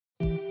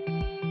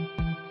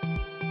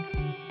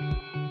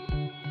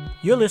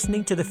You're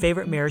listening to the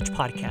Favorite Marriage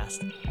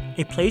Podcast,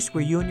 a place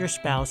where you and your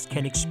spouse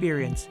can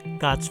experience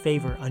God's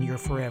favor on your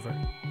forever.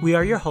 We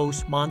are your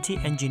hosts, Monty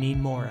and Janine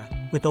Mora.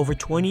 With over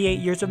 28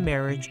 years of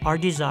marriage, our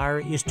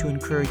desire is to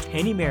encourage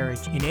any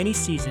marriage in any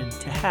season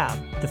to have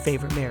the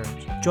favorite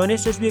marriage. Join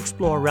us as we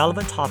explore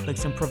relevant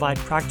topics and provide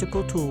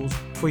practical tools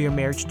for your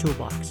marriage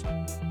toolbox.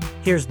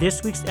 Here's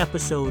this week's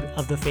episode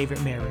of The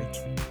Favorite Marriage.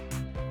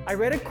 I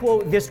read a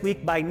quote this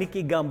week by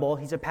Nicky Gumbel.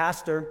 He's a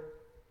pastor,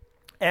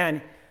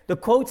 and the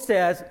quote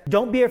says,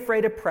 "Don't be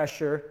afraid of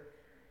pressure.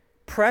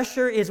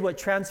 Pressure is what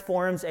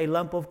transforms a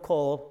lump of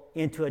coal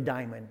into a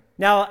diamond."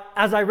 Now,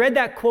 as I read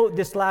that quote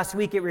this last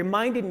week, it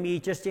reminded me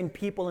just in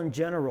people in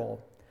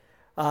general,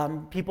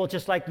 people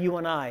just like you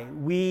and I,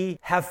 we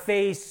have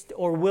faced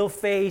or will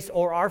face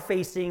or are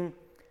facing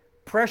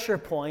pressure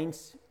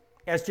points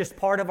as just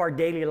part of our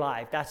daily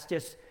life. That's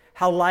just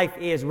how life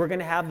is. We're going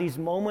to have these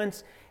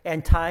moments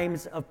and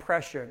times of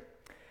pressure.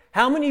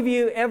 How many of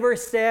you ever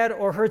said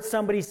or heard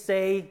somebody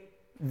say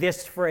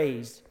this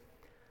phrase,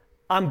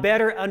 "I'm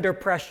better under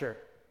pressure"?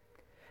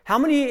 How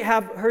many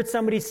have heard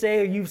somebody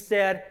say or you've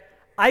said,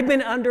 "I've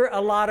been under a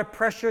lot of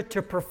pressure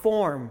to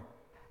perform"?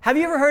 Have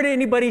you ever heard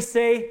anybody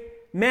say,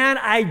 "Man,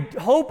 I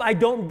hope I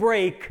don't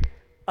break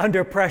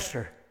under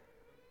pressure"?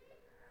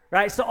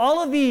 Right? So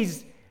all of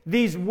these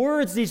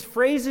words, these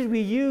phrases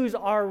we use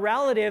are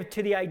relative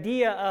to the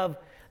idea of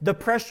the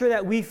pressure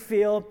that we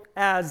feel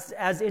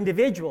as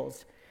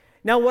individuals.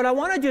 Now, what I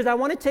want to do is I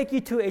want to take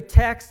you to a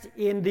text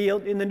in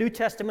the New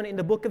Testament, in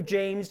the book of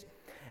James,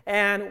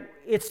 and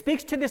it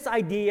speaks to this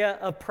idea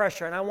of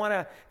pressure. And I want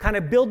to kind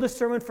of build the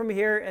sermon from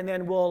here, and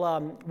then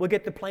we'll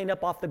get the plane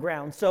up off the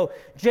ground. So,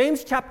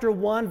 James chapter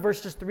 1,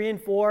 verses 3 and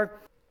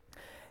 4.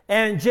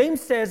 And James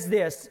says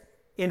this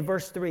in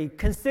verse 3,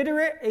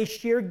 "Consider it a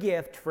sheer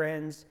gift,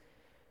 friends,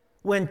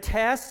 when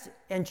tests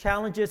and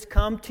challenges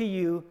come to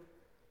you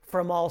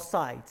from all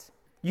sides.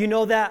 You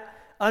know that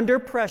under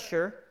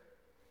pressure,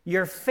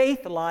 your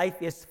faith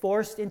life is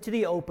forced into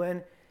the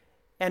open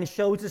and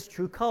shows its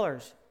true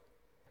colors.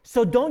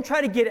 So don't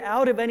try to get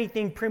out of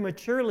anything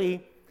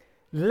prematurely.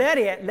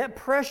 Let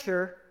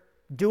pressure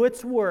do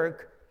its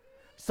work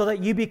so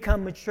that you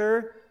become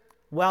mature,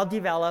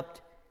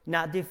 well-developed,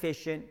 not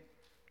deficient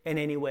in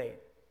any way."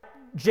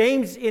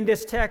 James in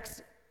this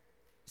text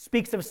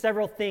speaks of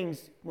several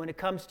things when it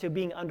comes to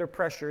being under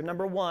pressure.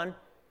 Number one,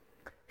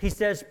 he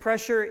says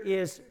pressure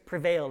is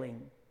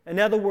prevailing. In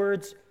other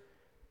words,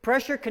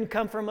 pressure can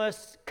come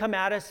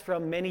at us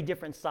from many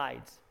different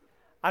sides.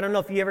 I don't know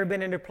if you've ever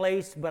been in a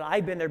place, but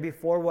I've been there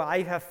before where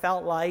I have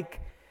felt like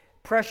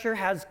pressure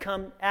has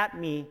come at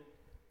me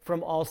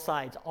from all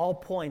sides, all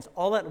points,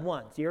 all at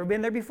once. You ever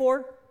been there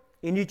before?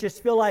 And you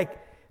just feel like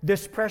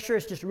this pressure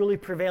is just really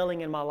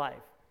prevailing in my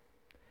life.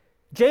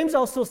 James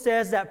also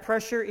says that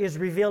pressure is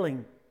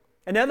revealing.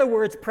 In other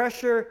words,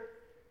 pressure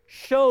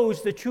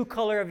shows the true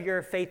color of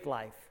your faith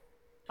life.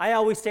 I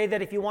always say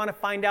that if you want to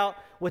find out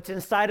what's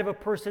inside of a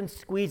person,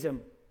 squeeze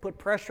them, put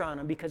pressure on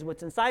them, because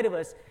what's inside of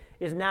us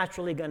is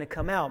naturally going to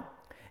come out.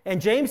 And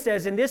James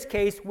says in this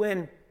case,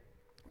 when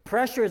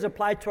pressure is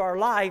applied to our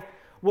life,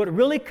 what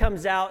really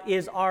comes out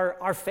is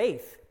our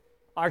faith,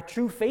 our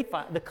true faith,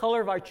 the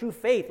color of our true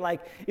faith. Like,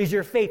 is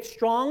your faith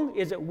strong?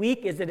 Is it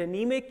weak? Is it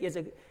anemic?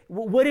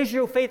 What is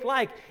your faith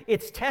like?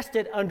 It's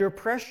tested under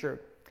pressure.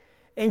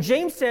 And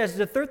James says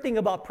the third thing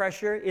about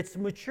pressure, it's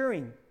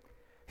maturing.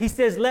 He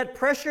says, let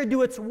pressure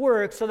do its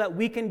work so that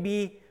we can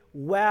be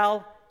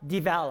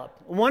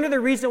well-developed. One of the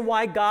reasons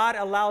why God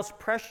allows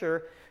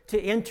pressure to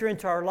enter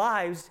into our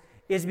lives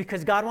is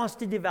because God wants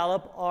to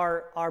develop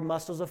our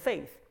muscles of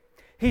faith.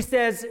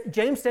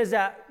 James says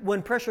that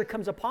when pressure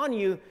comes upon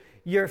you,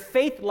 your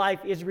faith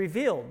life is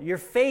revealed. Your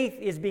faith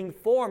is being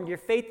formed. Your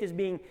faith is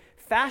being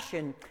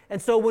fashioned.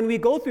 And so when we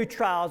go through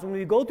trials, when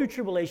we go through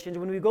tribulations,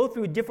 when we go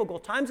through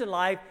difficult times in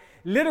life,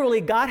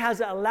 literally God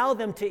has allowed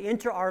them to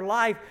enter our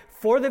life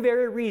for the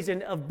very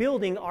reason of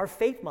building our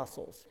faith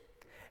muscles.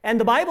 And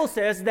the Bible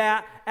says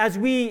that as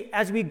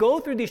we go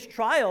through these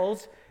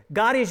trials,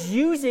 God is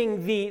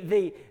using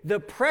the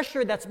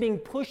pressure that's being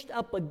pushed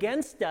up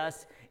against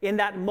us in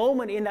that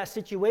moment, in that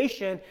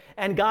situation,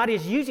 and God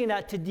is using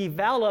that to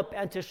develop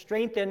and to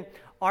strengthen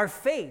our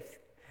faith.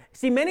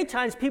 See, many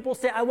times people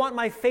say, "I want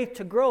my faith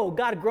to grow.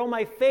 God, grow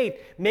my faith,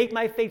 make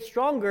my faith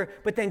stronger."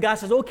 But then God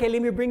says, "Okay,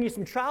 let me bring you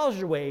some trials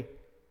your way.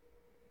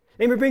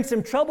 Let me bring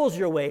some troubles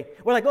your way."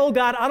 We're like, "Oh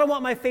God, I don't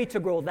want my faith to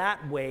grow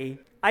that way.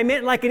 I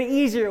meant like an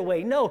easier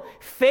way." No,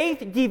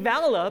 faith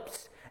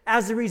develops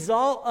as a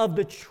result of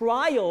the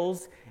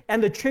trials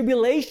and the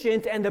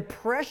tribulations and the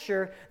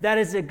pressure that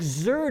is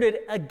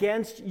exerted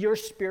against your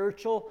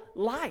spiritual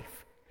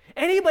life.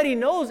 Anybody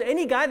knows,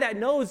 any guy that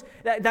knows,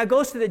 that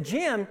goes to the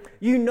gym,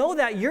 you know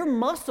that your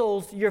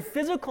muscles, your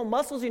physical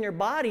muscles in your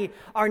body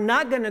are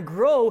not going to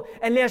grow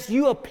unless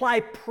you apply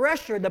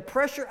pressure, the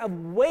pressure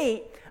of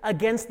weight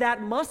against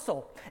that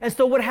muscle. And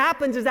so what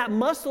happens is that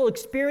muscle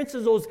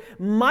experiences those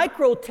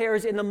micro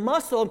tears in the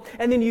muscle,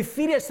 and then you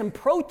feed it some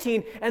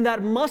protein, and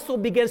that muscle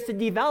begins to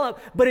develop,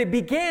 but it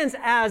begins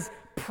as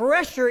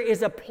pressure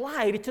is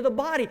applied to the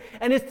body.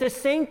 And it's the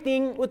same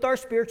thing with our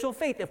spiritual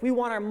faith. If we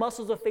want our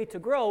muscles of faith to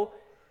grow,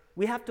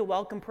 we have to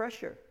welcome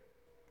pressure.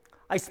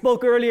 I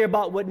spoke earlier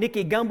about what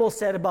Nicky Gumbel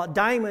said about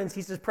diamonds.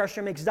 He says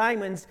pressure makes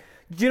diamonds.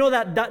 Do you know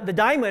that the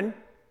diamond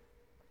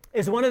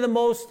is one of the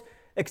most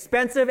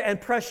expensive and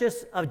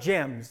precious of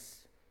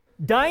gems?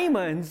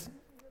 Diamonds,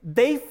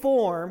 they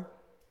form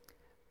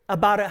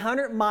about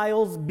 100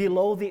 miles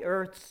below the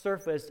Earth's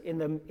surface in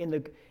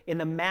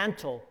the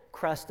mantle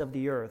crust of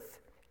the Earth.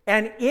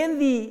 And in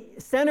the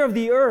center of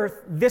the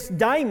Earth, this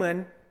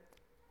diamond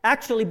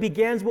actually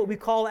begins what we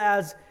call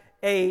as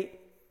a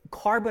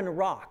carbon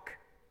rock.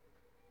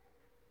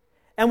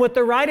 And with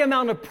the right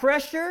amount of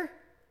pressure,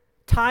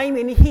 time,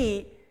 and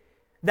heat,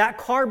 that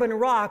carbon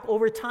rock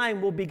over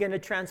time will begin to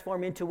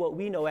transform into what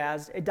we know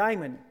as a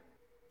diamond.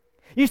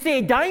 You see,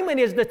 a diamond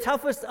is the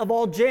toughest of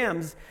all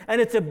gems, and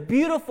it's a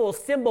beautiful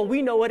symbol.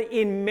 We know it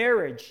in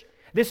marriage.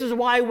 This is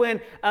why when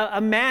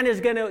a man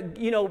is going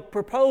to,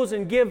 propose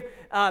and give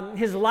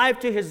his life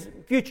to his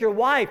future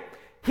wife,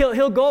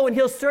 he'll go and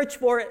he'll search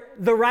for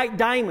the right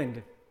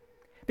diamond,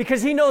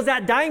 because he knows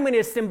that diamond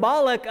is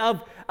symbolic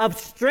of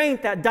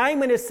strength. That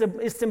diamond is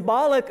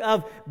symbolic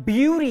of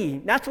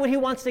beauty. That's what he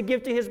wants to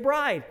give to his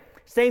bride.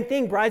 Same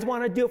thing, brides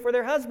want to do it for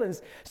their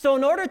husbands. So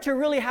in order to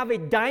really have a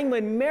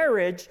diamond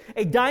marriage,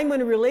 a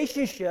diamond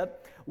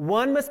relationship,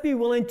 one must be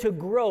willing to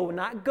grow,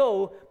 not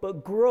go,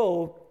 but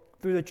grow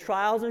through the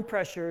trials and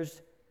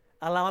pressures,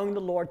 allowing the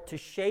Lord to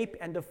shape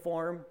and to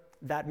form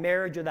that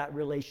marriage or that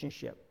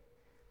relationship.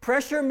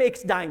 Pressure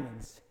makes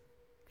diamonds.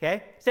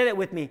 Okay? Say that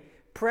with me.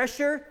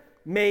 Pressure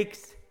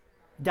makes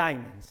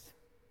diamonds.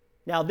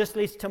 Now, this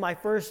leads to my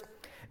first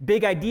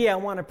big idea I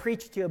want to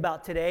preach to you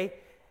about today.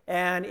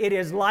 And it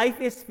is,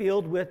 life is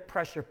filled with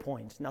pressure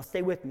points. Now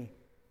stay with me.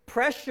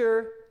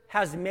 Pressure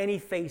has many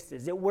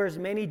faces. It wears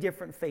many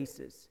different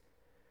faces.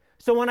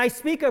 So when I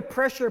speak of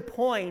pressure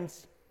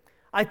points,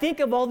 I think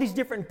of all these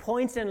different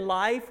points in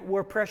life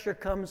where pressure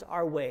comes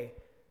our way.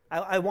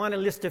 I want to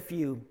list a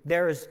few.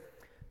 There's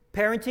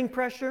parenting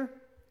pressure,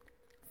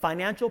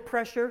 financial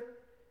pressure,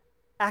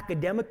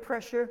 academic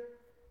pressure,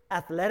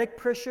 athletic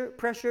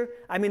pressure.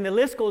 I mean, the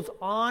list goes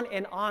on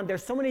and on.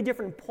 There's so many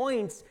different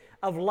points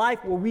of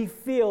life where we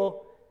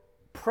feel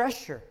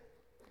pressure.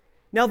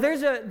 Now,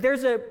 there's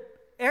a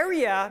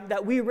area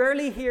that we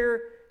rarely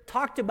hear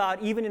talked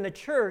about, even in the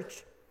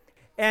church,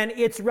 and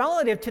it's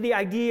relative to the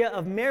idea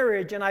of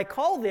marriage. And I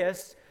call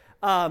this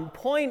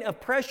point of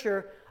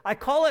pressure, I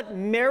call it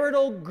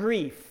marital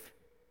grief.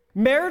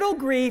 Marital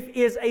grief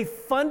is a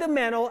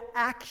fundamental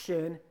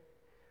action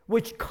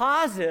which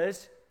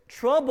causes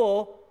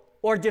trouble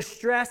or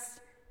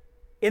distress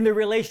in the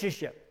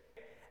relationship.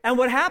 And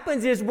what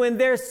happens is when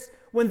there's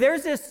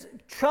this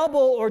trouble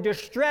or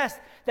distress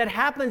that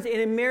happens in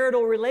a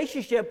marital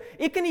relationship,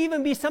 it can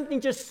even be something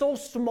just so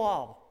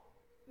small.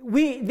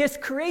 This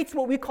creates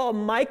what we call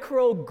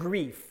micro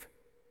grief.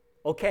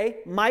 Okay?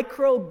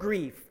 Micro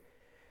grief.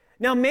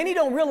 Now, many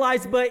don't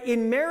realize, but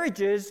in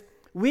marriages,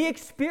 we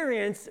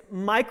experience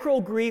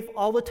micro grief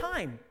all the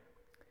time.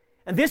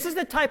 And this is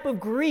the type of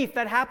grief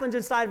that happens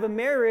inside of a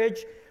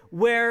marriage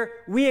where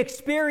we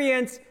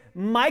experience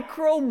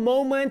micro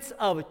moments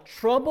of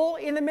trouble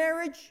in the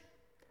marriage,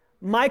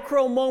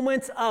 micro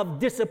moments of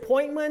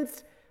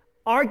disappointments,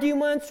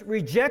 arguments,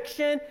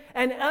 rejection,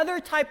 and other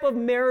type of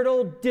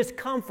marital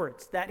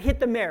discomforts that hit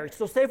the marriage.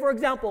 So say, for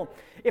example,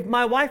 if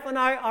my wife and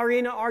I are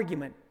in an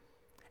argument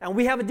and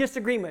we have a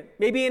disagreement,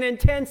 maybe an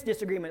intense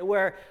disagreement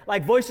where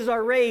like voices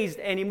are raised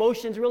and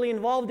emotions really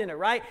involved in it,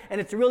 right? And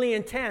it's really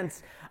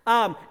intense.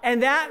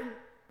 And that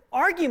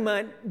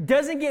argument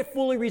doesn't get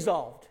fully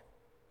resolved.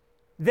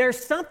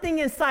 There's something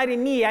inside of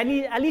me,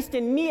 at least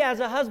in me as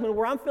a husband,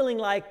 where I'm feeling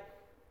like,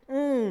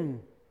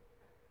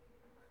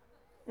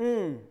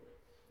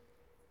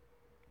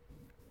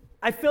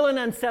 I feel an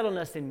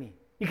unsettledness in me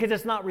because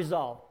it's not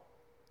resolved.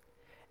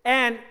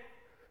 And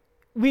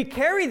we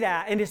carry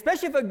that, and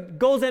especially if it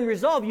goes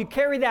unresolved, you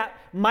carry that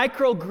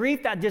micro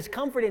grief, that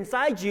discomfort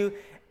inside you,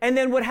 and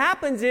then what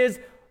happens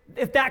is,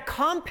 if that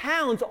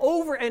compounds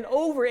over and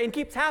over and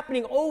keeps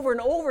happening over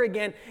and over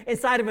again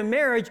inside of a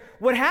marriage,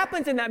 what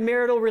happens in that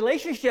marital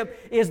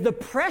relationship is the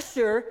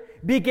pressure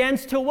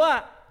begins to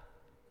what?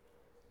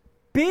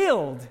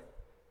 Build.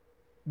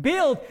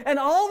 And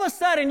all of a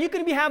sudden, you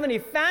can be having a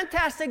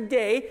fantastic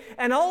day,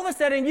 and all of a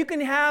sudden, you can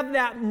have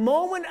that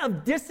moment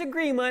of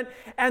disagreement,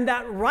 and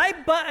that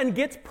right button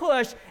gets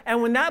pushed,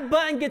 and when that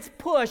button gets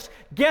pushed,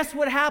 guess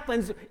what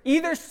happens?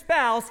 Either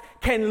spouse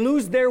can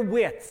lose their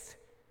wits.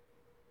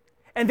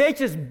 And they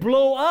just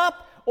blow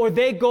up or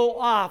they go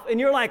off. And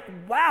you're like,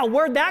 wow,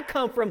 where'd that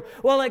come from?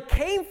 Well, it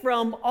came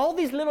from all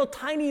these little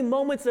tiny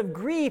moments of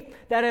grief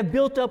that have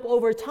built up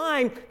over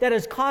time that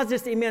has caused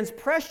this immense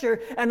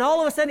pressure. And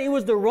all of a sudden, it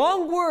was the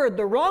wrong word,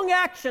 the wrong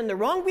action, the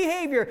wrong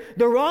behavior,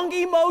 the wrong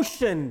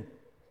emotion,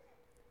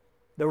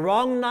 the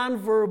wrong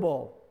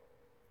nonverbal.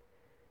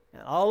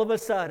 And all of a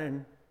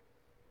sudden,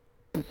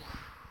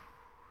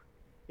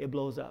 it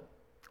blows up.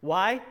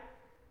 Why?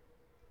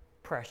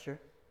 Pressure.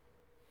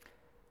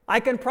 I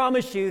can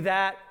promise you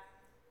that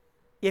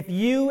if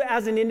you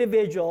as an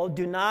individual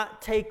do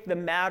not take the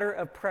matter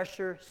of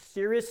pressure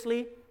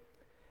seriously,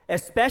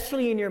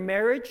 especially in your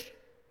marriage,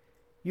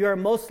 you are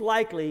most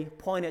likely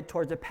pointed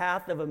towards a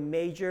path of a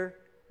major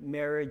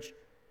marriage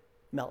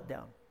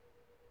meltdown.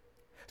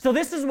 So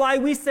this is why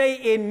we say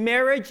in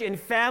marriage, in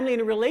family,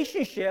 in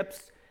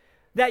relationships,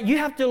 that you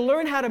have to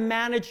learn how to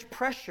manage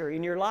pressure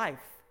in your life.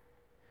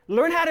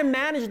 Learn how to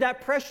manage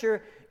that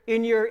pressure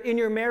in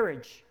your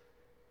marriage.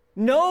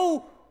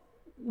 Know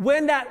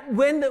when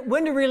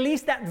to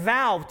release that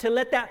valve to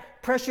let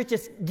that pressure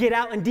just get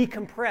out and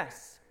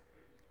decompress.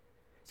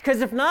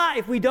 Because if not,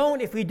 if we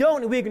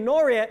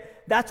ignore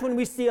it, that's when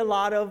we see a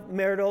lot of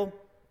marital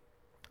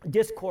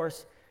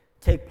discourse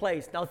take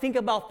place. Now think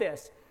about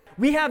this.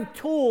 We have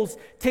tools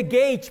to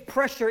gauge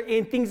pressure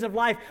in things of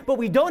life, but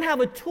we don't have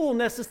a tool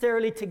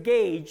necessarily to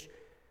gauge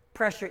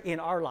pressure in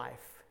our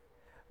life.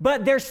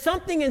 But there's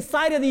something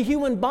inside of the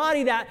human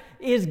body that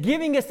is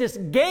giving us this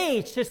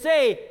gauge to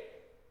say,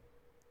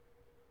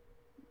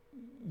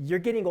 you're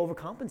getting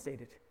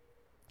overcompensated.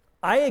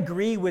 I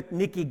agree with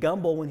Nicky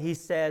Gumbel when he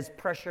says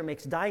pressure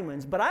makes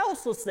diamonds, but I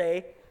also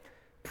say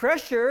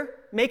pressure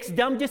makes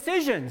dumb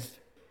decisions.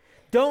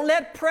 Don't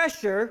let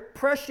pressure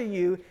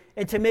you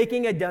into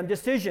making a dumb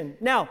decision.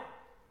 Now,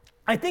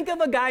 I think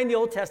of a guy in the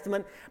Old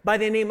Testament by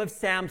the name of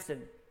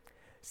Samson.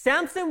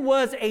 Samson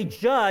was a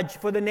judge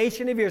for the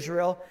nation of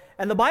Israel,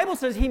 and the Bible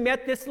says he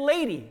met this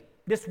lady,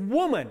 this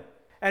woman,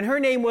 and her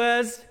name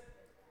was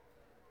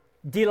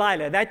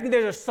Delilah. I think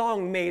there's a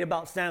song made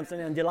about Samson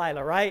and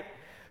Delilah, right?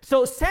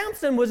 So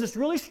Samson was this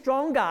really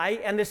strong guy,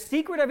 and the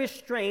secret of his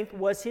strength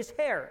was his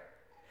hair.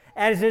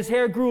 As his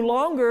hair grew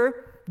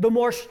longer, the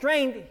more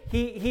strength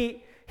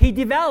he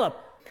developed.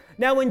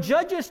 Now in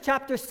Judges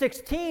chapter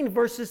 16,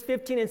 verses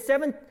 15 and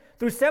 7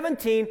 through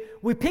 17,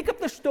 we pick up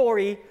the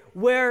story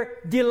where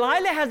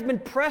Delilah has been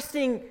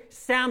pressing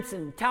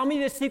Samson. Tell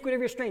me the secret of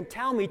your strength.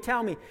 Tell me.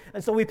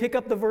 And so we pick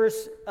up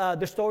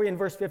the story in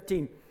verse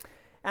 15.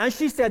 And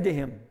she said to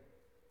him,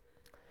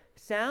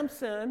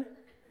 Samson,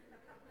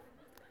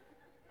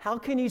 how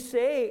can you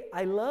say,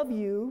 I love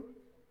you,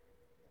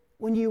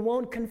 when you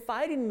won't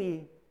confide in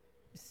me,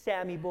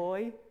 Sammy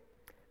boy?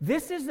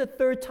 This is the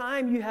third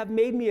time you have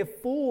made me a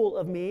fool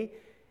of me,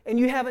 and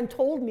you haven't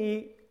told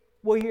me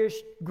where your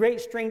great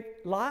strength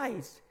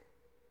lies.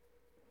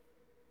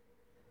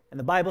 And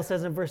the Bible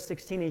says in verse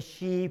 16, and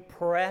she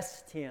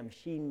pressed him,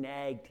 she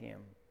nagged him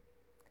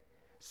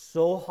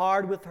so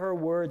hard with her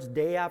words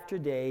day after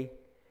day,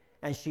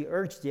 and she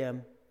urged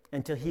him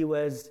until he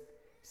was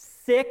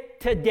sick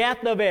to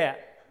death of it.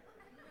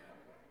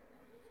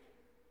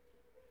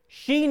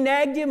 She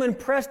nagged him and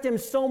pressed him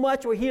so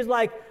much where he's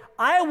like,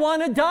 I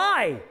want to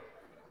die.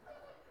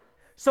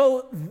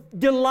 So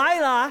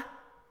Delilah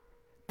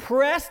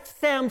pressed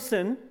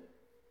Samson,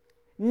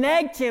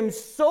 nagged him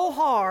so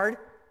hard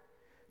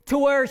to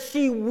where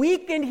she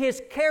weakened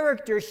his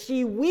character,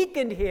 she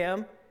weakened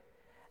him,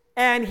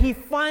 and he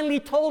finally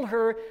told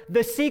her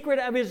the secret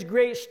of his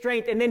great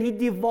strength, and then he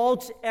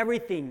divulged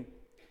everything.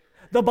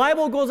 The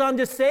Bible goes on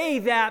to say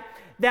that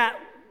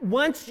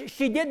once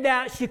she did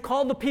that, she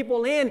called the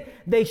people in,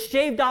 they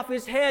shaved off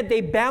his head, they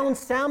bound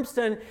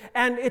Samson,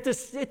 and it's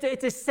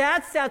a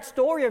sad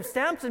story of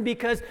Samson,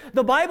 because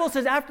the Bible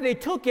says after they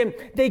took him,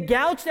 they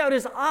gouged out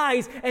his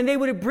eyes, and they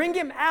would bring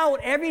him out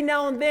every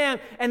now and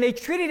then, and they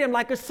treated him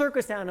like a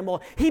circus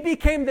animal. He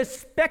became the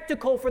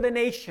spectacle for the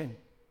nation.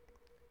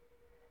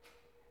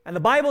 And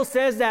the Bible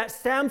says that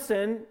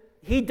Samson,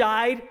 he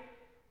died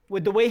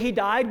with the way he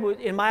died,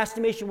 in my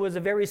estimation, was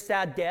a very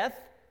sad death.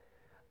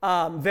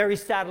 Very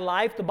sad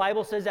life. The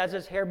Bible says as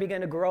his hair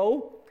began to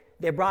grow,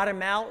 they brought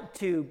him out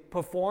to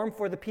perform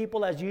for the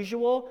people as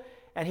usual.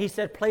 And he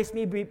said, place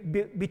me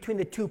between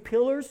the two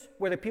pillars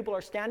where the people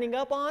are standing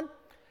up on.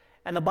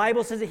 And the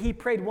Bible says that he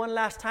prayed one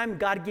last time,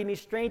 God give me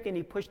strength, and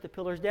he pushed the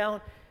pillars down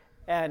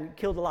and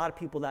killed a lot of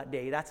people that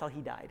day. That's how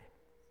he died.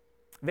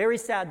 Very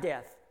sad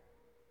death.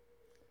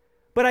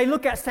 But I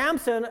look at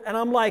Samson and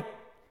I'm like,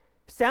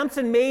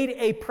 Samson made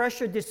a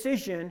pressure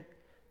decision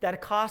that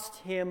cost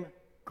him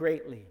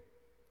greatly.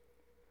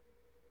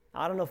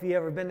 I don't know if you've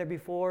ever been there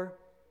before,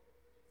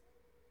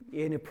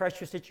 in a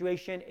pressure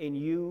situation, and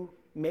you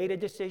made a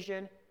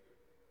decision,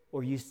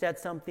 or you said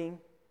something,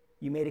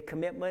 you made a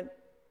commitment,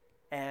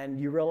 and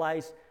you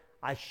realize,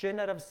 I should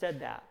not have said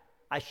that.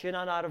 I should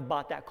not have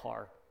bought that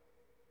car.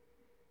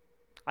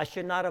 I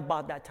should not have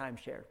bought that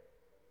timeshare.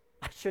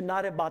 I should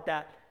not have bought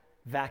that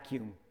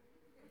vacuum.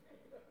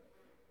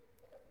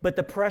 But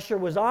the pressure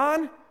was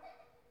on.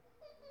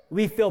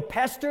 We feel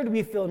pestered,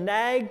 we feel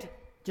nagged,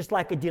 just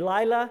like a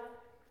Delilah.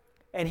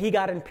 And he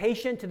got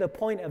impatient to the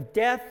point of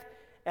death,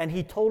 and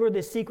he told her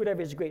the secret of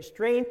his great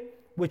strength,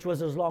 which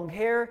was his long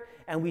hair.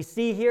 And we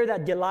see here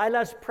that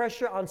Delilah's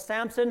pressure on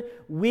Samson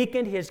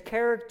weakened his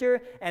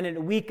character, and it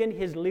weakened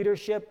his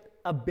leadership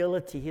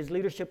ability, his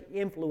leadership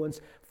influence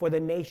for the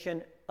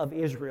nation of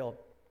Israel.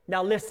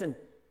 Now listen,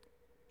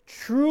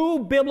 true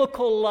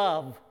biblical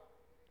love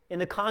in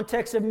the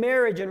context of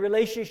marriage and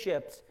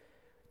relationships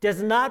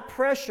does not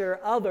pressure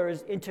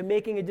others into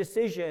making a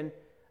decision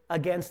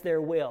against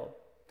their will.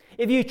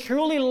 If you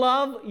truly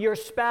love your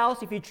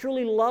spouse, if you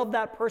truly love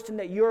that person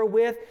that you're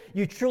with,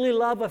 you truly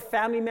love a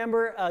family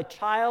member, a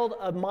child,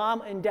 a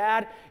mom and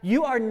dad,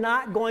 you are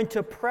not going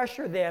to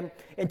pressure them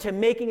into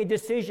making a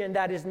decision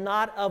that is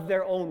not of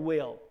their own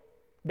will.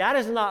 That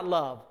is not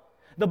love.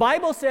 The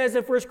Bible says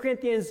in 1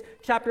 Corinthians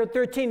chapter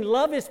 13,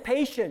 love is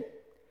patient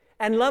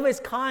and love is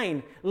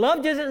kind.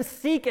 Love doesn't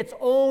seek its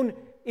own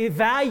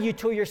value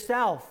to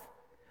yourself.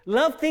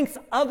 Love thinks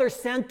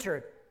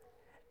other-centered.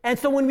 And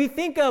so when we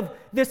think of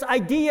this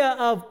idea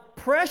of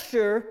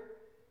pressure,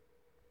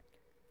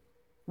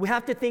 we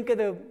have to think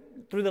of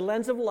through the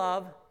lens of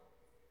love,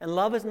 and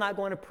love is not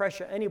going to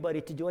pressure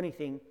anybody to do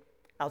anything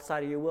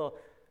outside of your will.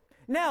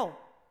 Now,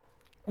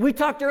 we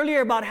talked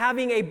earlier about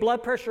having a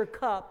blood pressure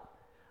cup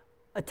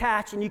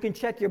attached, and you can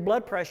check your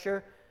blood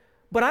pressure.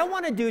 What I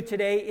want to do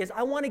today is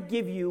I want to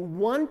give you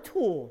one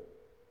tool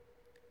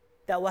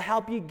that will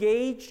help you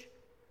gauge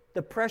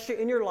the pressure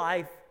in your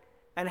life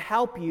and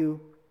help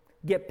you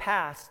get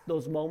past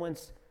those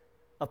moments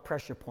of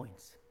pressure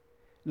points.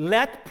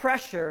 Let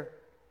pressure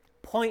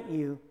point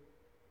you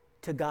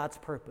to God's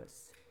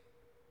purpose.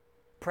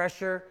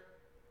 Pressure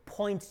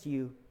points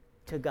you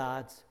to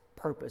God's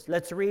purpose.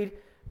 Let's read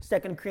 2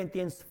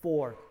 Corinthians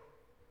 4,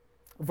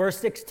 verse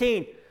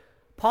 16.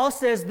 Paul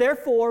says,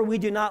 therefore we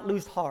do not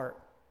lose heart.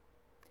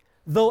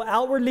 Though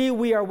outwardly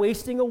we are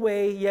wasting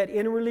away, yet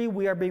inwardly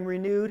we are being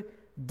renewed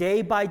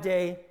day by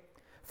day.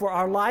 For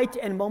our light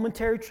and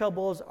momentary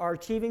troubles are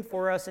achieving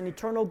for us an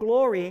eternal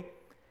glory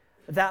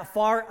that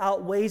far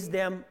outweighs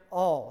them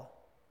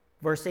all.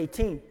 Verse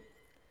 18.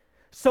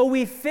 So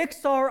we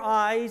fix our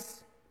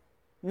eyes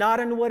not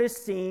on what is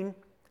seen,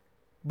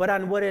 but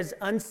on what is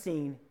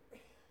unseen.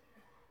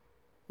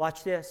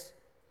 Watch this.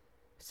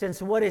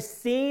 Since what is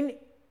seen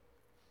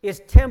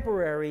is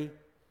temporary,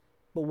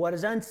 but what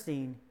is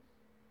unseen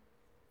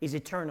is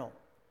eternal.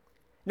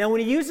 Now,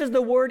 when he uses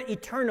the word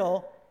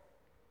eternal,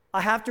 I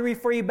have to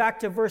refer you back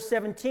to verse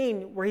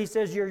 17 where he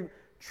says, your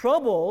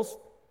troubles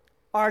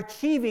are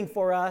achieving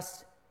for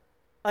us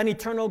an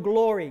eternal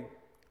glory.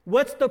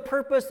 What's the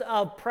purpose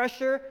of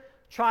pressure,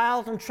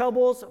 trials, and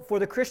troubles for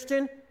the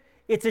Christian?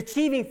 It's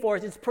achieving for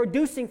us, it's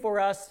producing for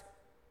us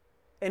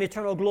an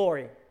eternal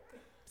glory.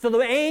 So the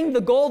aim,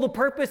 the goal, the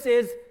purpose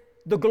is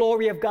the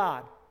glory of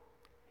God.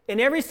 In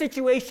every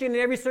situation,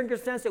 in every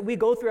circumstance that we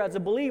go through as a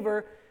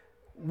believer,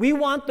 we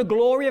want the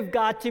glory of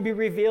God to be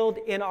revealed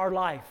in our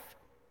life.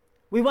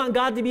 We want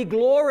God to be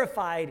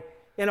glorified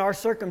in our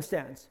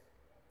circumstance.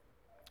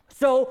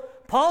 So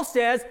Paul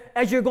says,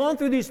 as you're going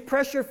through these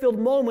pressure-filled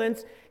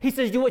moments, he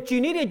says, what you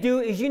need to do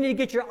is you need to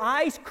get your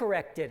eyes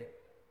corrected.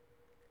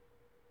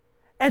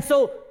 And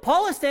so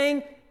Paul is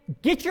saying,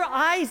 get your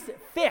eyes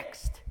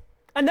fixed.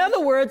 In other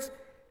words,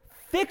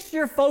 fix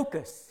your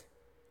focus.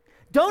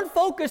 Don't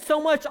focus so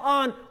much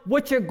on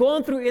what you're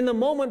going through in the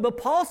moment, but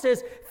Paul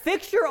says,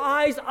 fix your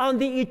eyes on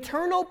the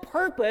eternal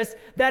purpose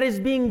that is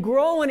being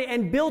grown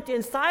and built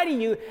inside of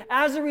you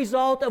as a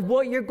result of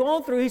what you're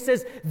going through. He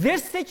says,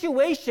 this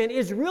situation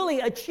is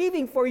really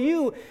achieving for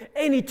you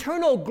an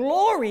eternal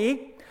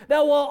glory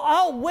that will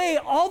outweigh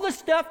all the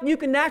stuff you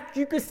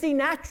can see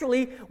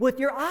naturally with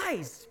your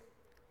eyes.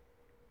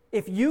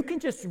 If you can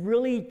just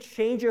really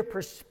change your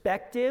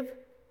perspective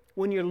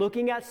when you're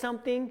looking at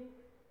something,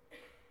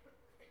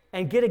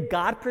 and get a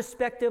God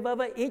perspective of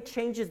it, it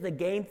changes the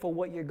game for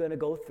what you're going to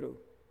go through.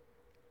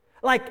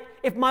 Like,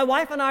 if my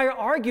wife and I are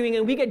arguing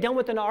and we get done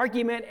with an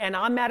argument and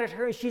I'm mad at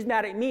her and she's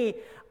mad at me,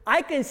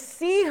 I can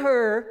see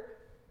her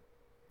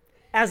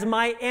as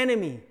my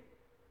enemy.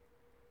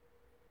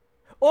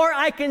 Or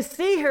I can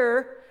see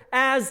her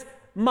as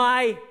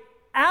my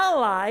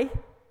ally,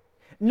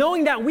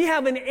 knowing that we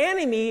have an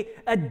enemy,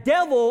 a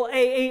devil,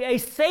 a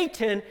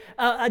Satan,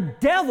 a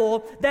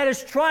devil that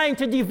is trying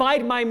to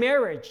divide my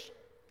marriage.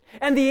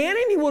 And the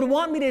enemy would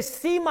want me to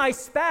see my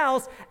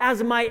spouse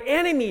as my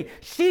enemy.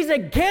 She's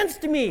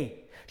against me.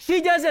 She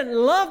doesn't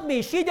love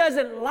me. She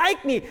doesn't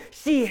like me.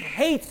 She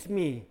hates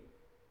me.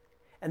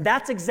 And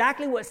that's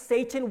exactly what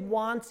Satan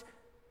wants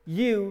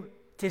you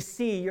to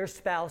see your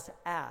spouse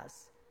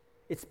as.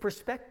 It's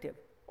perspective.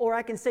 Or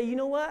I can say, you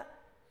know what?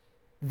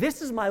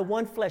 This is my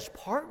one flesh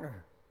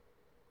partner.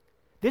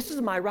 This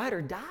is my ride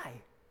or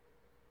die.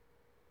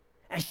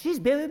 And she's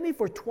been with me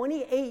for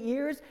 28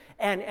 years,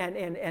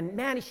 and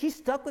man, she's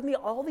stuck with me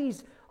all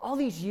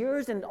these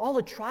years and all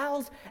the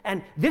trials,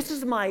 and this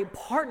is my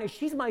partner.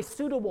 She's my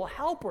suitable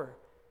helper.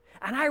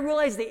 And I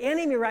realize the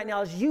enemy right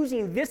now is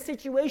using this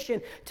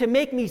situation to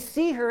make me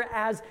see her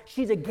as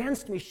she's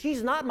against me.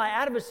 She's not my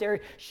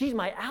adversary. She's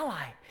my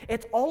ally.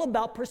 It's all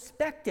about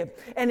perspective.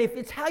 And if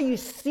it's how you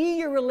see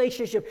your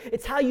relationship,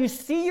 it's how you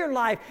see your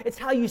life, it's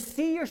how you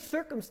see your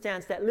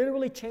circumstance that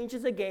literally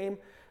changes the game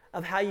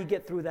of how you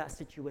get through that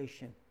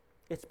situation.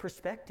 It's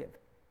perspective.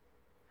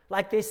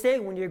 Like they say,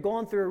 when you're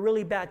going through a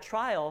really bad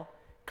trial,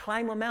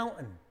 climb a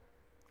mountain.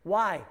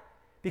 Why?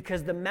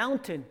 Because the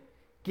mountain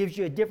gives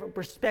you a different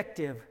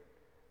perspective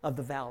of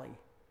the valley.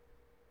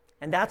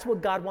 And that's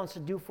what God wants to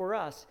do for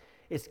us,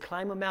 is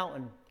climb a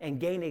mountain and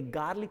gain a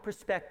godly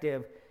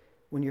perspective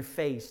when you're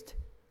faced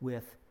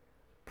with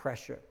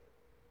pressure.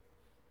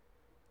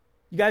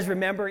 You guys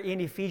remember in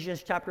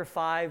Ephesians chapter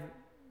 5,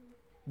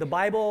 the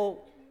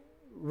Bible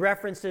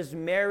references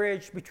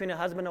marriage between a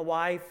husband and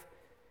wife,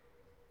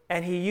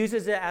 and he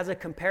uses it as a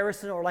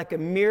comparison or like a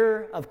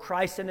mirror of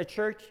Christ and the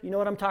church. You know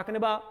what I'm talking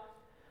about?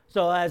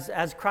 So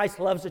as Christ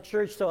loves the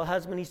church, so a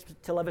husband needs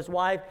to love his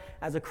wife.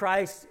 As a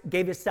Christ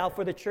gave himself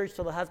for the church,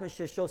 so the husband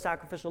should show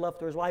sacrificial love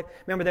to his wife.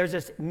 Remember, there's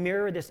this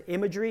mirror, this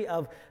imagery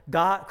of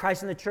God,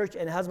 Christ and the church,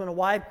 and husband and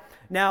wife.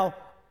 Now,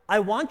 I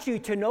want you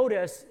to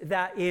notice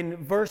that in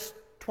verse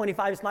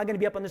 25, it's not going to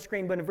be up on the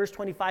screen, but in verse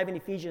 25 in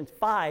Ephesians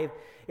 5,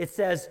 it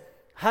says,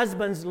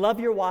 husbands, love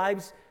your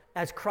wives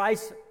as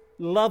Christ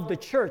loved the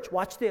church.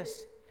 Watch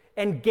this.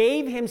 And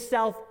gave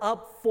himself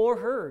up for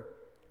her.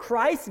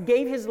 Christ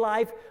gave his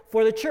life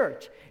for the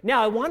church.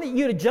 Now, I want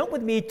you to jump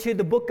with me to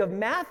the book of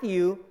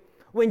Matthew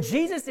when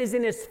Jesus is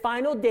in his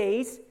final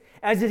days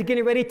as he's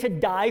getting ready to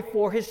die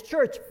for his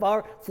church,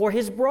 for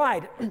his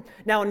bride.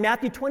 Now, in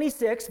Matthew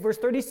 26, verse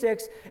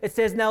 36, it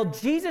says, now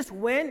Jesus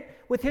went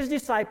with his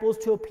disciples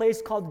to a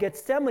place called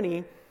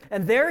Gethsemane,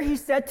 and there he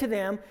said to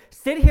them,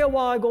 sit here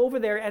while I go over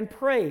there and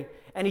pray.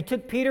 And he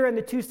took Peter and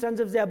the two sons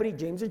of Zebedee,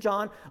 James and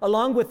John,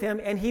 along with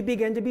him, and he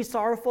began to be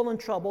sorrowful and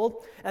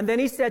troubled. And then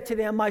he said to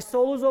them, my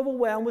soul is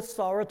overwhelmed with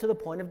sorrow to the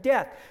point of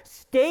death.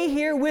 Stay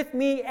here with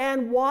me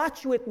and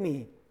watch with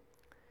me.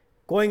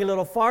 Going a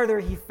little farther,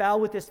 he fell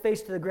with his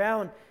face to the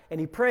ground, and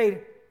he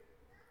prayed,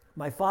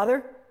 my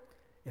Father,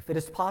 if it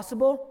is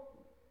possible,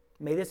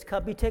 may this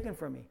cup be taken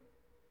from me.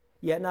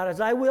 Yet not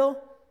as I will,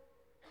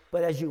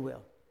 but as you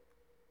will.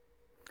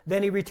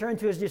 Then he returned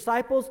to his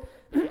disciples,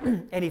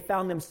 and he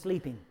found them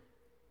sleeping.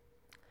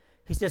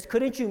 He says,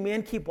 couldn't you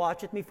men keep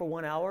watch with me for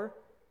 1 hour?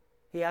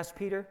 He asked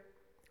Peter.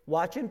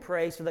 Watch and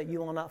pray so that you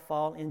will not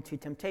fall into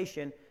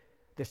temptation.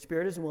 The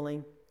spirit is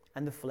willing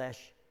and the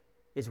flesh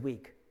is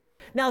weak.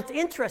 Now it's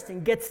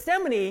interesting.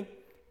 Gethsemane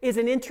is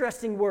an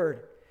interesting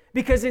word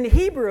because in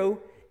Hebrew,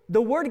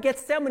 the word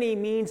Gethsemane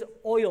means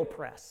oil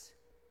press.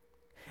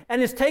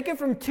 And it's taken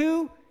from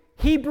two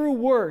Hebrew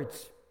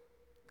words.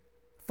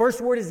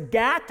 First word is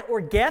gat or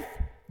geth,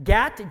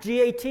 gat,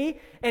 G-A-T,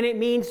 and it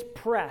means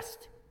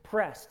pressed,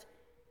 pressed.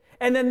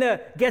 And then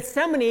the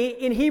Gethsemane,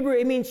 in Hebrew,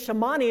 it means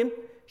shamanim,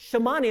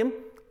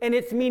 and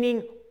it's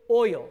meaning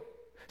oil.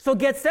 So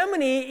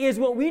Gethsemane is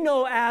what we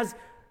know as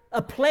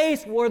a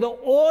place where the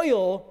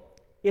oil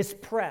is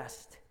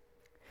pressed.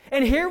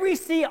 And here we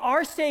see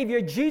our Savior,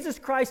 Jesus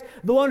Christ,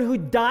 the one who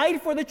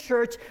died for the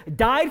church,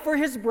 died for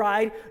his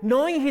bride,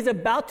 knowing he's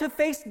about to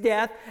face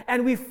death,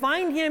 and we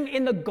find him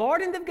in the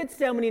Garden of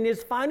Gethsemane in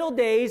his final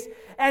days,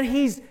 and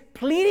he's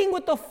pleading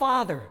with the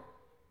Father.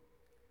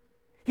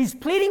 He's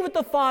pleading with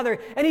the Father,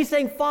 and he's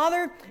saying,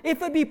 Father,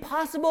 if it be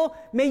possible,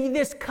 may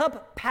this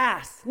cup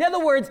pass. In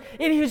other words,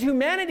 in his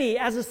humanity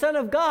as the Son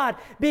of God,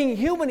 being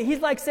human, he's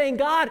like saying,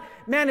 God,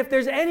 man, if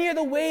there's any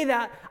other way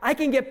that I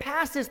can get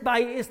past this by,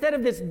 instead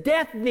of this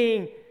death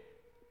thing,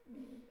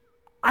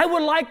 I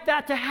would like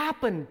that to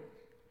happen.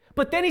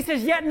 But then he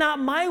says, yet not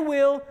my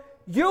will,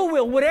 your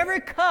will. Whatever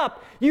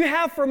cup you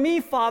have for me,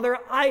 Father,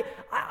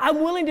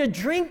 I'm willing to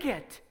drink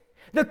it.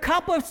 The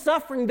cup of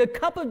suffering, the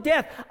cup of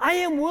death, I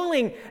am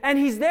willing. And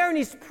he's there and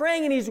he's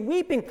praying and he's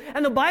weeping.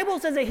 And the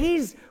Bible says that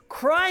he's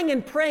crying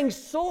and praying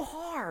so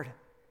hard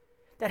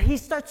that he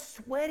starts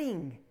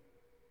sweating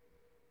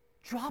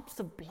drops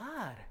of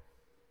blood.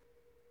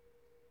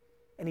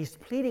 And he's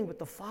pleading with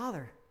the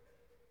Father.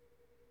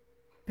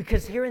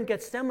 Because here in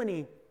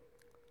Gethsemane,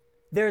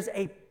 there's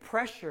a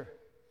pressure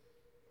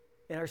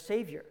in our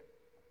Savior.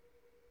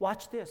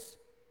 Watch this.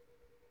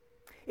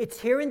 It's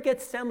here in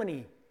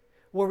Gethsemane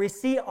where we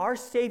see our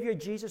Savior,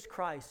 Jesus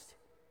Christ.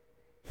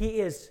 He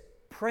is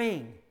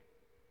praying,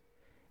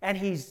 and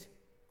he's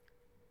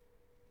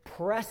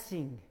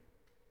pressing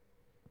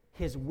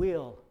his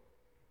will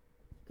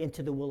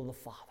into the will of the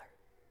Father.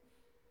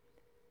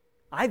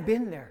 I've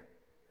been there.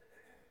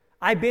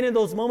 I've been in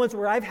those moments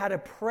where I've had to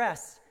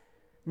press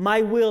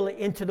my will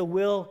into the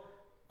will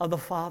of the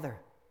Father.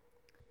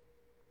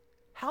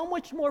 How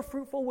much more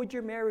fruitful would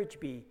your marriage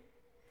be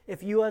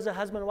if you as a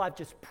husband and wife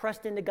just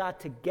pressed into God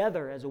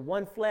together as a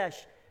one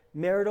flesh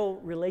marital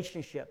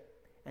relationship,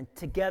 and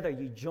together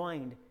you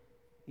joined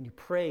and you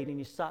prayed and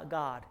you sought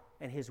God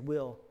and his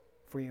will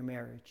for your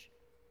marriage?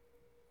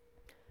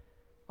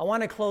 I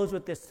want to close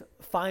with this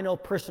final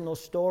personal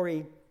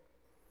story.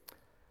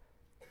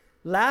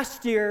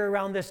 Last year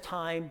around this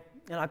time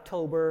in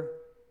October,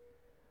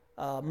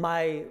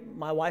 my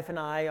wife and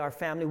I, our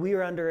family, we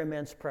were under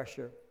immense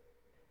pressure.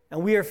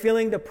 And we are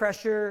feeling the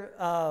pressure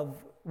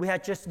of, we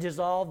had just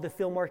dissolved the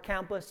Fillmore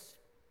campus.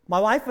 My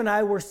wife and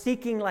I were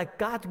seeking, like,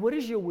 God, what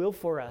is your will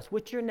for us?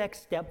 What's your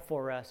next step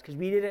for us? Because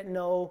we didn't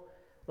know,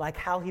 like,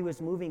 how he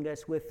was moving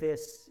us with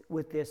this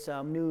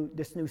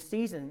new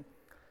season.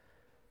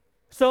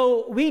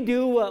 So we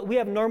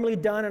have normally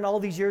done in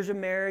all these years of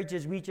marriage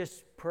is we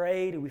just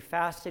prayed, we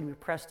fasted, we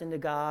pressed into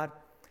God.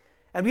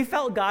 And we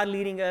felt God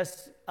leading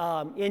us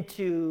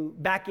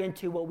back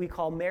into what we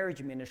call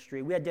marriage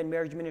ministry. We had done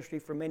marriage ministry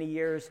for many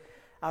years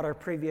at our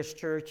previous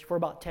church, for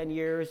about 10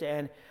 years.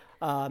 And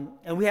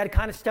And we had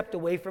kind of stepped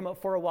away from it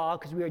for a while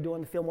because we were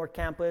doing the Fillmore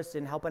campus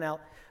and helping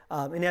out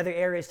in other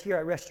areas here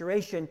at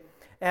Restoration.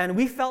 And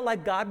we felt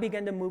like God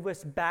began to move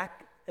us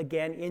back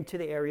again into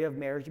the area of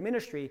marriage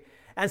ministry.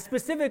 And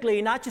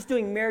specifically, not just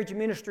doing marriage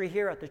ministry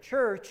here at the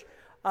church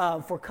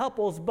for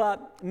couples,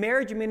 but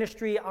marriage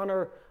ministry on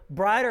a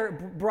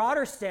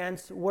broader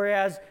sense,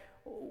 whereas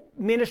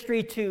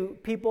ministry to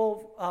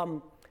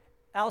people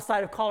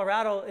outside of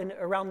Colorado and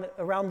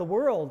around the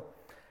world.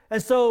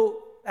 And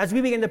so as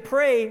we began to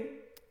pray,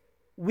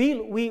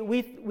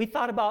 we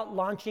thought about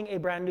launching a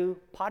brand new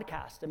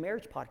podcast, a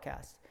marriage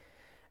podcast.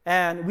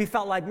 And we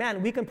felt like,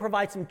 man, we can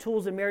provide some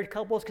tools to married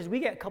couples, because we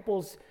get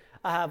couples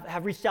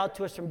have reached out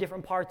to us from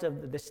different parts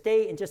of the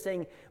state and just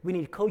saying we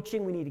need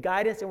coaching, we need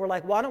guidance. And we're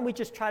like, why don't we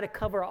just try to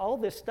cover all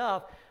this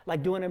stuff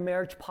like doing a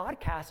marriage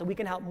podcast, so we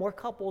can help more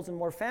couples and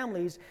more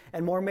families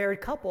and more married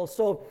couples.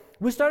 So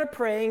we started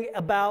praying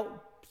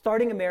about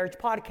starting a marriage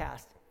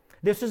podcast.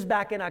 This was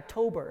back in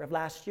October of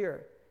last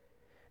year.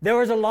 There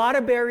was a lot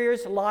of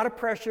barriers, a lot of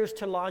pressures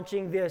to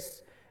launching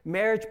this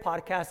marriage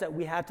podcast that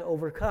we had to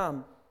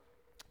overcome.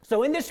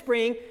 So in the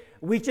spring,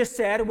 we just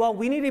said, well,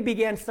 we need to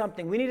begin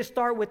something. We need to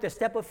start with the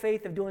step of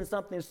faith of doing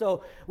something.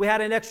 So we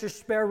had an extra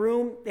spare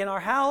room in our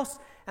house,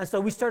 and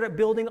so we started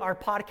building our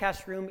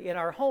podcast room in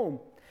our home.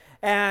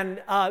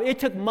 And it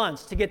took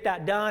months to get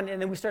that done, and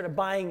then we started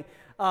buying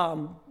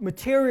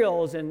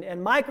materials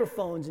and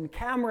microphones and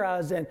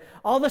cameras and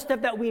all the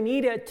stuff that we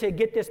needed to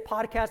get this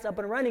podcast up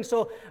and running.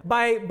 So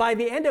by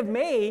the end of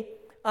May,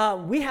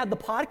 we had the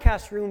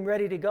podcast room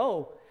ready to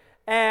go.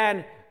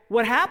 And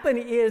what happened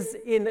is,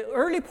 in the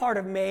early part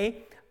of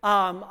May,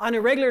 on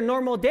a regular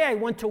normal day, I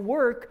went to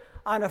work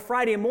on a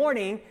Friday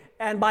morning,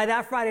 and by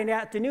that Friday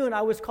afternoon,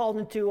 I was called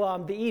into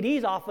the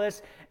ED's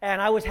office,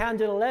 and I was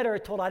handed a letter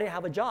told I didn't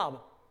have a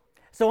job.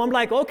 So I'm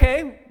like,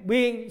 okay,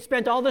 we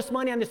spent all this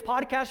money on this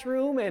podcast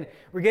room, and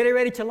we're getting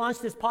ready to launch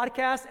this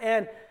podcast,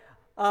 and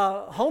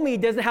homie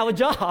doesn't have a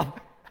job.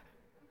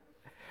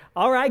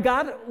 All right,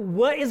 God,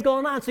 what is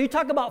going on? So you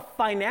talk about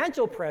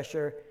financial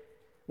pressure.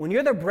 When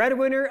you're the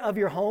breadwinner of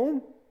your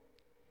home,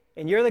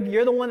 and you're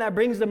the one that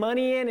brings the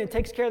money in and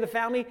takes care of the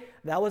family,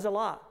 that was a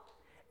lot.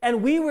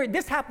 And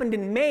this happened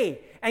in May.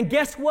 And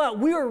guess what?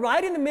 We were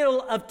right in the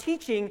middle of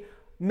teaching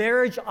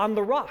Marriage on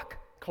the Rock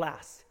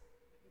class.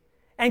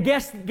 And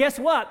guess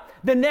what?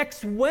 The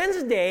next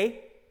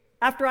Wednesday,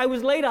 after I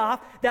was laid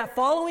off, that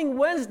following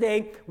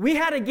Wednesday, we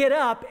had to get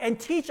up and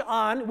teach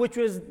on, which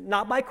was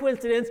not by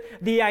coincidence,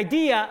 the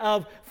idea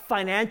of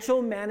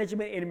financial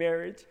management in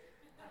marriage.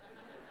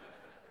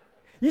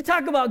 You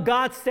talk about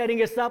God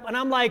setting us up, and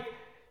I'm like,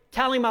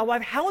 telling my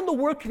wife, how in the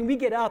world can we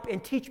get up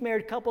and teach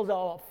married couples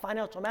about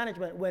financial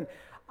management when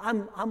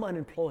I'm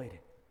unemployed?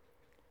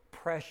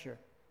 Pressure.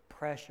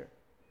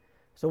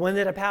 So what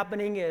ended up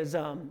happening is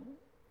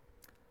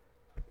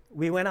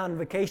we went on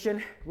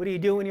vacation. What do you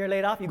do when you're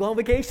laid off? You go on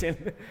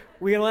vacation.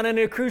 We went on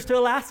a cruise to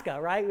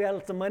Alaska, right? We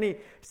had some money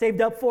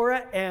saved up for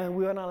it, and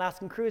we went on an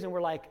Alaskan cruise,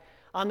 and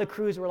on the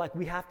cruise, we're like,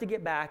 we have to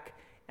get back.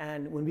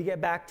 And when we get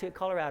back to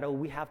Colorado,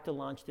 we have to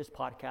launch this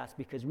podcast,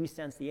 because we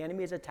sense the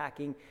enemy is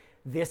attacking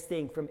this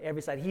thing from every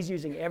side. He's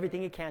using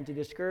everything he can to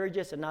discourage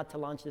us and not to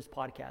launch this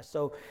podcast.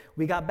 So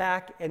we got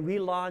back and we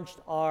launched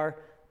our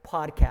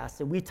podcast,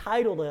 and we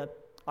titled it,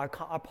 our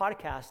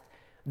podcast,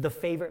 The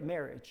Favorite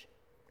Marriage.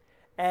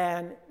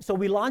 And so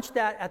we launched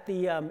that at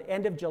the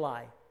end of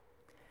July.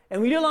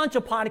 And we did launch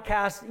a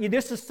podcast.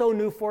 This is so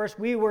new for us.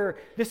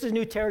 This is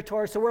new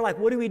territory. So we're like,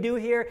 what do we do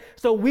here?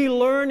 So we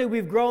learned and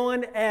we've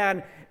grown.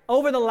 And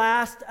over the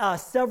last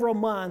several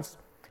months,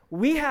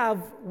 we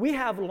have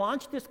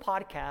launched this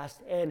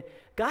podcast, and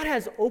God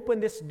has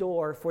opened this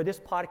door for this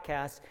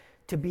podcast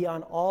to be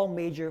on all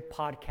major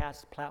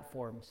podcast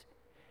platforms.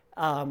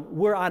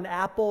 We're on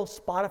Apple,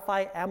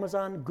 Spotify,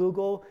 Amazon,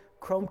 Google,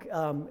 Chrome,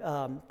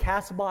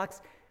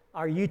 Castbox,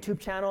 our YouTube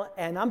channel.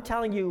 And I'm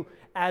telling you,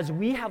 as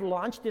we have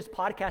launched this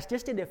podcast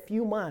just in a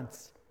few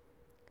months,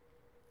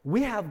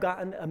 we have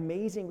gotten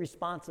amazing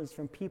responses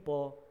from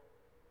people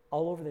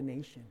all over the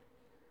nation.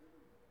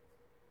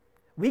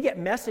 We get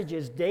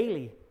messages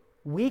daily,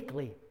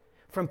 weekly,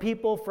 from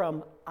people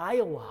from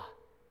Iowa.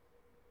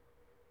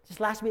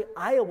 Just last week,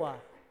 Iowa,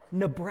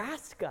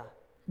 Nebraska,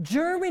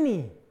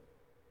 Germany,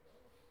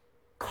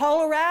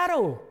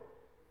 Colorado.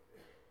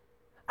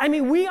 I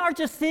mean, we are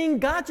just seeing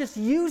God just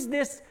use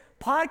this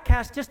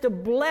podcast just to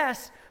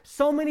bless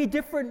so many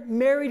different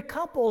married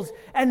couples.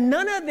 And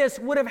none of this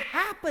would have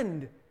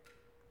happened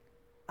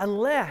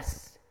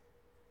unless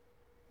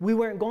we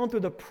weren't going through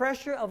the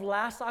pressure of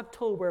last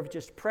October of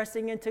just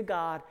pressing into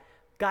God.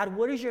 God,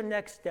 what is your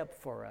next step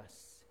for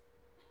us?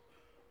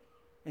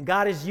 And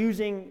God is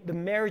using the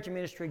marriage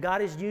ministry.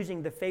 God is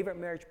using the Favorite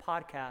Marriage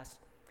podcast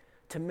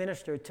to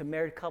minister to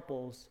married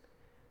couples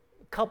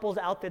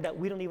out there that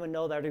we don't even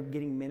know that are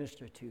getting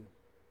ministered to.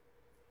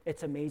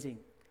 It's amazing.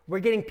 We're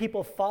getting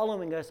people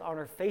following us on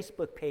our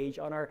Facebook page,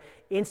 on our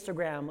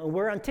Instagram, and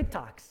we're on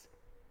TikToks.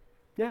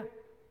 Yeah,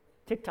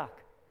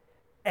 TikTok.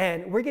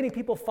 And we're getting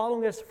people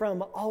following us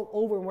from all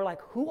over, and we're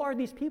like, who are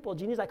these people?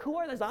 Jeannie's like, who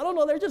are these? I don't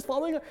know, they're just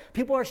following us.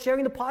 People are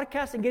sharing the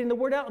podcast and getting the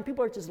word out, and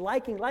people are just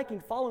liking,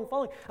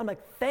 following. I'm like,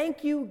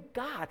 thank you,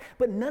 God.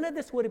 But none of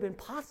this would have been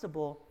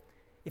possible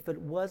if it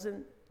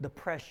wasn't the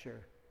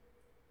pressure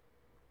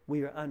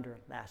we were under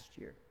last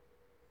year.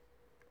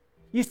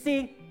 You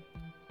see,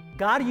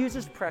 God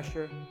uses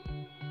pressure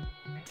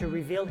to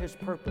reveal his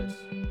purpose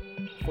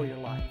for your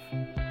life.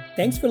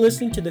 Thanks for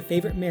listening to The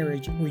Favorite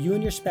Marriage, where you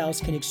and your spouse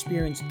can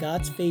experience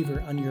God's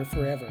favor on your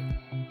forever.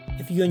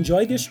 If you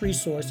enjoyed this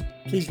resource,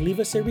 please leave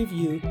us a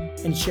review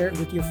and share it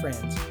with your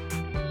friends.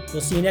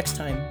 We'll see you next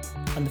time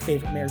on The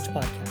Favorite Marriage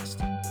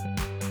Podcast.